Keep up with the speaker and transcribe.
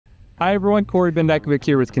Hi everyone, Cory Bendekovic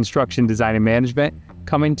here with Construction Design and Management,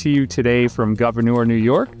 coming to you today from Gouverneur, New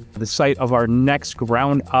York, the site of our next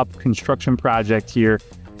ground-up construction project here.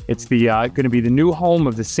 It's going to be the new home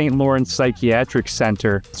of the St. Lawrence Psychiatric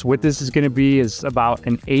Center. So what this is going to be is about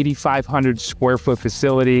an 8,500 square foot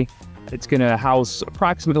facility. It's going to house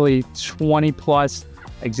approximately 20 plus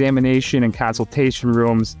examination and consultation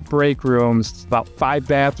rooms, break rooms, about 5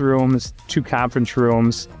 bathrooms, 2 conference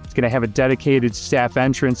rooms. It's going to have a dedicated staff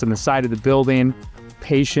entrance on the side of the building,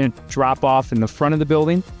 patient drop-off in the front of the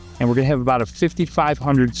building, and we're going to have about a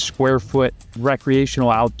 5,500 square foot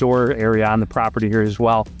recreational outdoor area on the property here as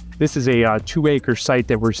well. This is a 2-acre site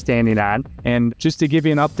that we're standing on. And just to give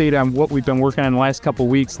you an update on what we've been working on the last couple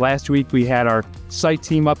of weeks, last week we had our site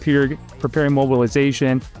team up here preparing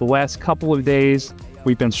mobilization. The last couple of days,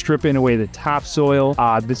 we've been stripping away the topsoil.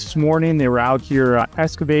 This morning, they were out here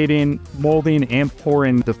excavating, molding, and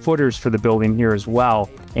pouring the footers for the building here as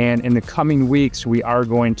well. And in the coming weeks, we are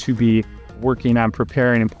going to be working on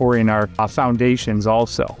preparing and pouring our foundations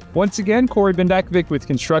also. Once again, Cory Bendekovic with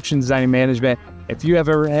Construction Design and Management. If you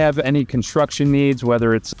ever have any construction needs,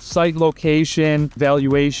 whether it's site location,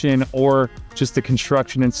 valuation, or just the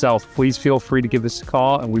construction itself, please feel free to give us a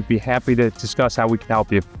call and we'd be happy to discuss how we can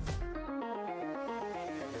help you.